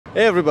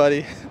Hey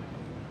everybody.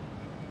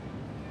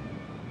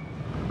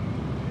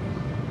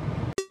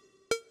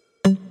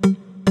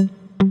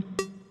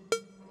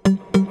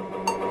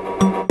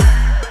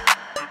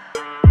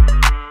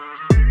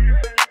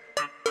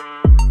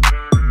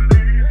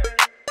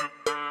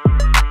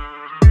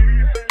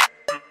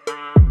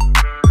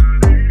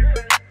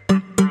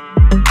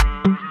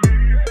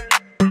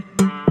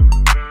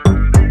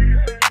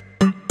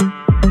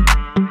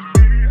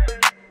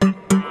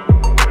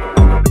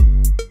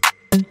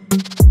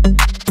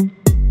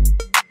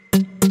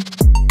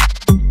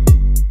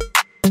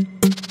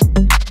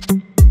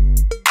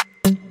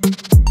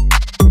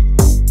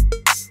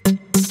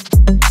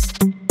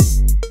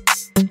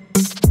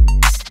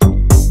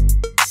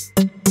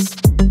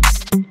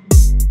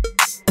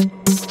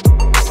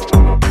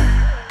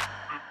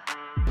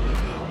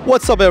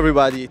 What's up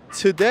everybody?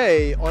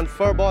 Today on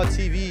Furball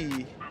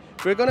TV,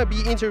 we're gonna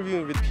be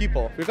interviewing with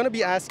people. We're gonna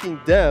be asking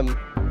them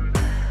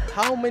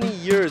how many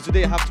years do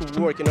they have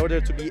to work in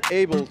order to be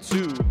able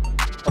to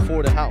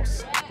afford a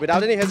house.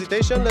 Without any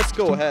hesitation, let's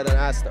go ahead and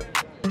ask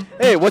them.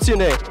 Hey, what's your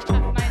name? My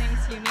name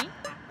is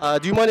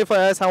Yumi, Do you mind if I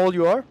ask how old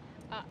you are?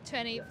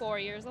 24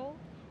 years old.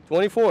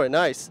 24,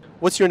 nice.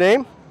 What's your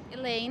name?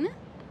 Elaine,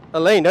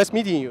 Elaine, nice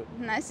meeting you.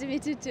 nice to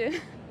meet you too.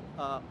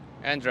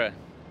 Andra.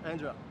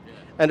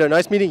 Andrew,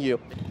 nice meeting you.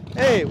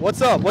 Hey,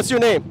 what's up? What's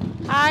your name?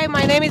 Hi,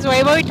 my name is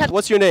Vaibhavi.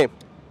 What's your name?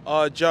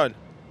 John.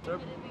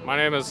 My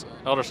name is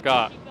Elder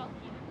Scott.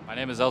 My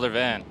name is Elder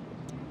Van.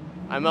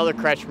 I'm Elder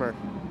Kretschmer.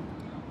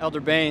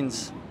 Elder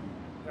Baines.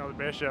 Elder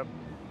Bishop.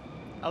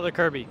 Elder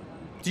Kirby.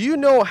 Do you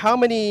know how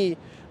many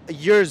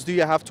years do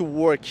you have to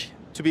work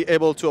to be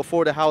able to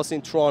afford a house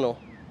in Toronto?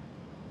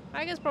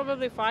 I guess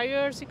probably 5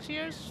 years, 6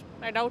 years.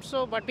 I doubt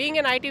so, but being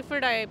in IT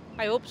field, I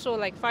hope so.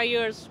 Like 5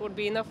 years would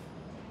be enough.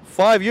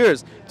 5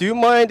 years. Do you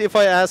mind if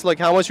I ask like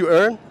how much you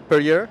earn per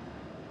year?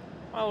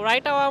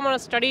 Right now I'm on a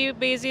study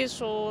basis,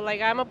 so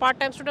like I'm a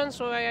part-time student,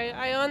 so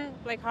I earn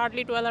like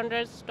hardly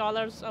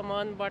 $1,200 a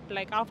month. But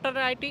like after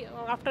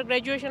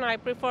graduation, I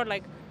prefer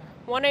like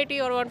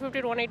 180 or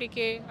 150 to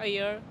 180K a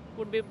year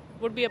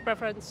would be a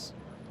preference,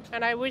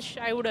 and I wish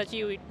I would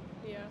achieve it.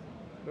 Yeah.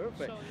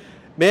 Perfect. So,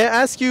 May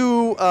I ask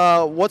you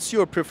what's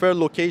your preferred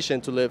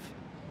location to live?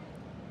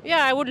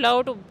 yeah, I would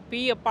love to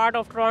be a part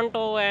of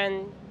Toronto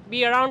and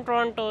be around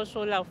Toronto.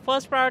 So like,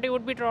 first priority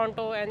would be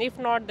Toronto, and if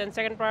not, then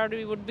second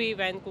priority would be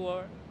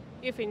Vancouver,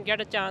 if we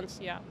get a chance.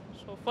 Yeah.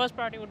 So first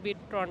priority would be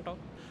Toronto.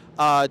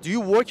 Do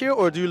you work here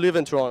or do you live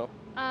in Toronto?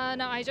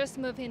 No, I just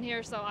moved in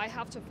here, so I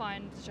have to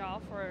find a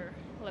job for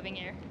living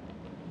here.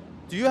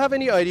 Do you have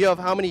any idea of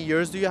how many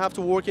years do you have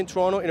to work in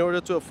Toronto in order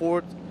to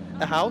afford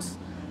a house?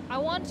 I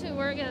want to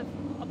work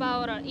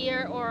about a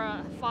year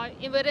or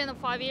within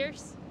 5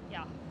 years.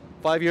 Yeah.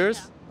 5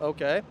 years?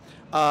 Okay.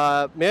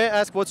 May I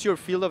ask what's your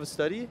field of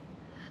study?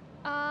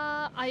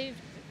 I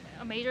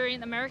major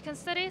in American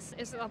Studies.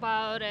 It's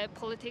about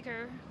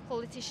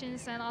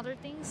politicians and other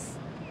things.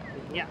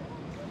 Yeah.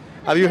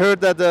 Have you heard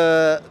that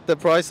the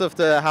price of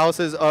the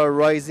houses are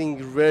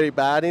rising very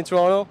bad in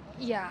Toronto?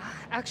 Yeah.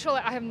 Actually,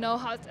 I have no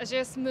house. I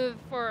just live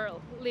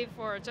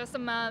for just a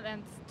month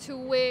and 2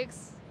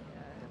 weeks.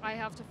 I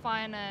have to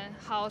find a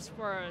house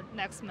for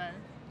next month.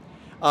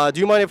 Do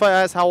you mind if I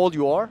ask how old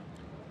you are?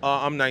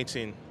 I'm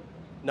 19.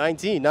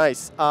 19,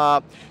 nice.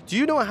 Do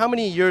you know how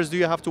many years do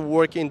you have to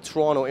work in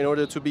Toronto in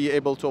order to be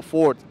able to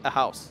afford a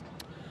house?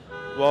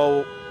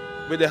 Well,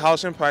 with the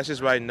housing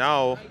prices right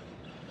now,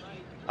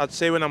 I'd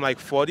say when I'm like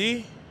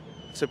 40,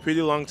 it's a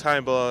pretty long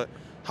time, but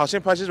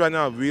housing prices right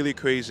now are really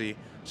crazy.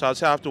 So I'd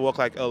say I have to work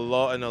like a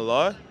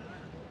lot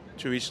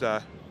to reach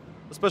that.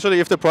 Especially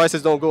if the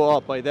prices don't go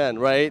up by then,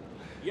 right?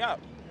 Yeah,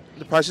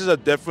 the prices are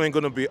definitely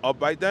going to be up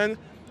by then.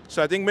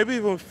 So I think maybe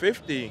even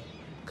 50,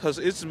 because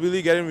it's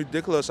really getting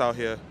ridiculous out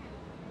here.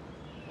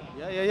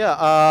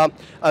 Yeah.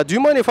 Do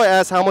you mind if I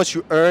ask how much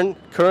you earn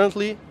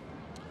currently?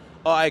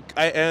 I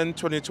earn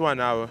 22 an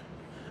hour,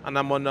 and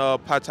I'm on a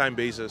part-time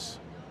basis.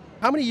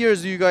 How many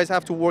years do you guys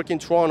have to work in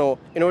Toronto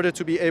in order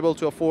to be able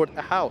to afford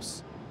a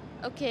house?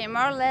 Okay,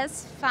 more or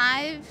less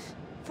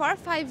 4 or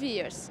 5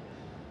 years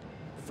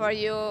for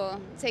you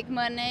take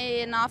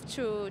money enough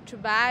to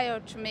buy or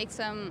to make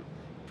some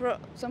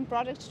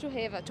projects to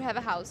have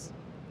a house.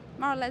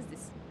 More or less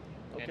this.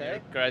 Okay. And your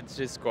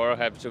credit score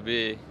have to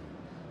be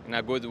in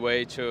a good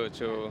way to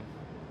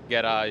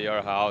get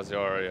your house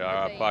or your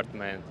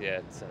apartment, yeah,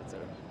 etc.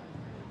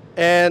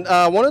 And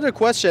one other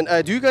question,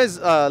 do you guys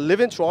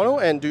live in Toronto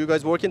and do you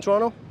guys work in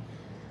Toronto?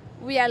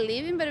 We are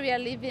living, but we are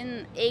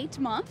living 8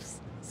 months,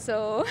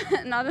 so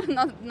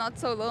not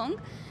so long.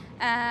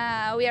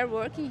 We are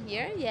working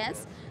here,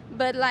 yes,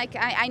 but like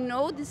I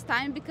know this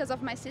time because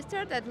of my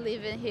sister that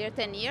live in here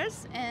 10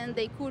 years, and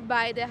they could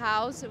buy the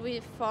house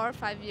with 4 or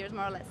 5 years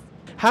more or less.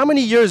 How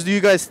many years do you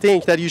guys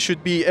think that you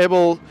should be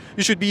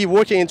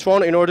working in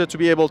Toronto in order to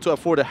be able to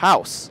afford a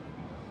house?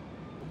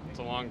 It's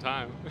a long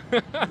time.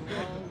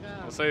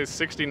 I'll say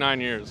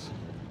 69 years.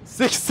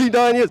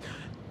 69 years.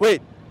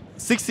 Wait,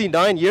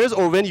 69 years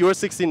or when you were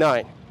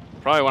 69?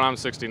 Probably when I'm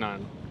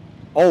 69.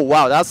 Oh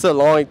wow, that's a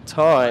long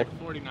time.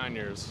 49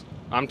 years.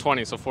 I'm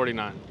 20, so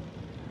 49.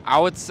 I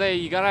would say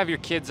you gotta have your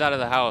kids out of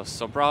the house,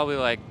 so probably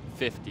like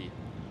 50.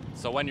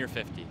 So when you're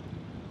 50.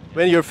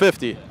 When you're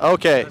 50.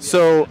 Okay.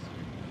 So,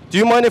 do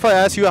you mind if I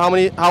ask you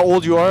how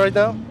old you are right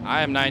now?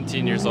 I am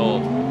 19 years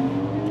old.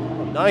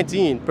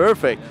 19.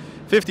 Perfect.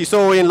 50.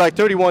 So in like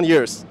 31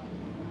 years.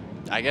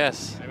 I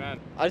guess.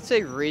 I'd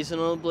say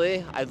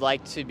reasonably, I'd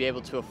like to be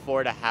able to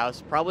afford a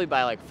house probably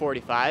by like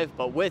 45,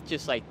 but with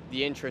just like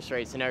the interest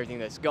rates and everything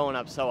that's going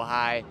up so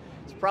high,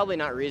 it's probably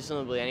not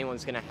reasonably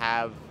anyone's going to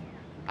have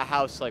a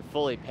house like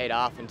fully paid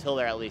off until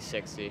they're at least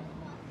 60.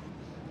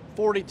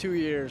 42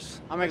 years.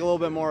 I make a little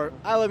bit more.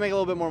 I make a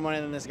little bit more money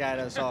than this guy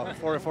does. So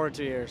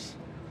 42 years.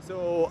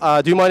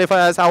 So do you mind if I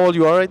ask how old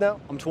you are right now?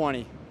 I'm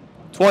 20.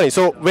 20.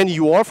 So when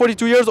you are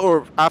 42 years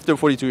or after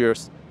 42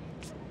 years?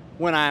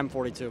 When I am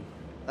 42.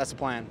 That's the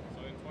plan.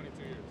 So in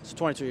 22 years. It's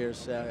 22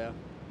 years. Yeah.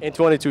 In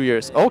 22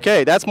 years.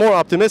 Okay, that's more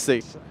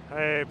optimistic.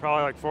 Hey,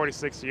 probably like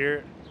 46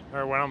 year,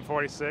 or when I'm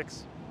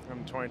 46.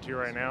 I'm 22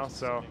 right now,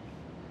 so.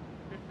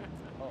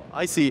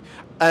 I see.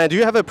 And do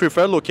you have a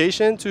preferred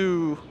location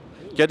to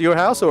get your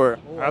house, or?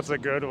 That's a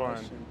good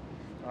one.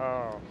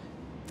 Oh.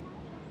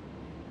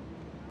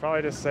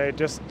 Probably just say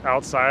just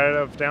outside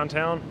of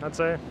downtown, I'd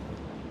say.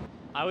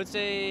 I would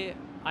say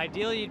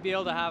ideally you'd be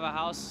able to have a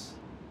house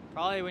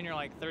probably when you're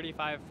like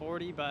 35,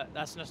 40, but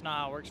that's just not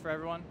how it works for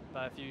everyone.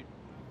 But if you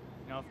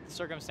know, if the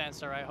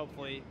circumstances are right,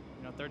 hopefully,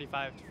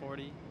 35 to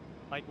 40,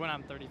 like when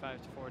I'm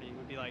 35 to 40,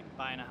 would be like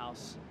buying a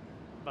house.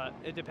 But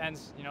it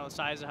depends, the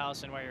size of the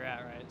house and where you're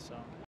at, right? So.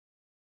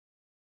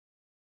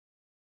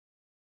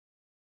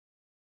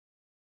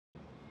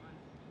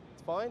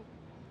 It's fine.